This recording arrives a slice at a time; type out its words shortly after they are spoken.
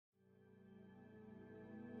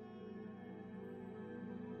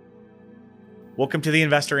Welcome to the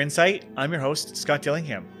Investor Insight. I'm your host, Scott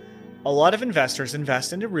Dillingham. A lot of investors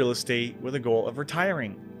invest into real estate with a goal of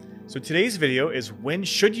retiring. So today's video is when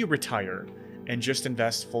should you retire and just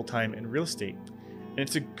invest full-time in real estate? And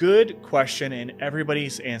it's a good question and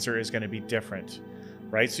everybody's answer is going to be different,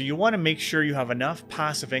 right? So you want to make sure you have enough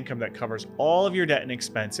passive income that covers all of your debt and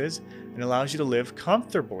expenses and allows you to live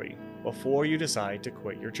comfortably before you decide to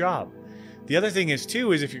quit your job. The other thing is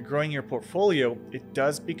if you're growing your portfolio, it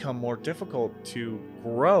does become more difficult to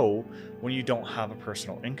grow when you don't have a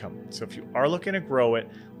personal income. So if you are looking to grow it,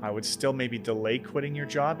 I would still maybe delay quitting your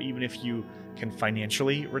job, even if you can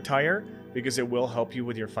financially retire, because it will help you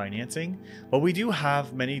with your financing. But we do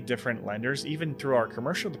have many different lenders, even through our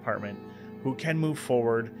commercial department, who can move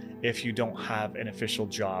forward if you don't have an official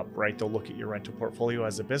job, right? They'll look at your rental portfolio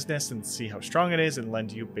as a business and see how strong it is and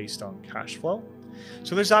lend you based on cash flow.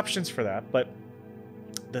 So there's options for that, but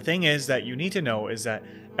the thing is that you need to know is that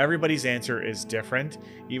everybody's answer is different.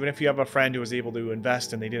 Even if you have a friend who was able to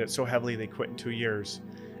invest and they did it so heavily they quit in 2 years,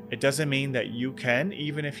 it doesn't mean that you can,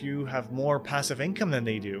 even if you have more passive income than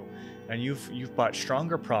they do and you've bought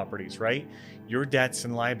stronger properties, right? Your debts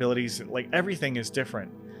and liabilities, like everything is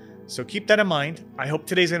different. So keep that in mind. I hope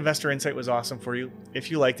today's Investor Insight was awesome for you.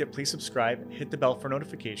 If you liked it, please subscribe, hit the bell for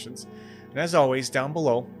notifications. And as always, down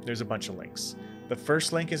below, there's a bunch of links. The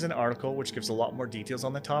first link is an article which gives a lot more details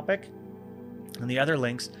on the topic, and the other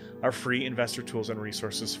links are free investor tools and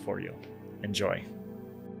resources for you. Enjoy.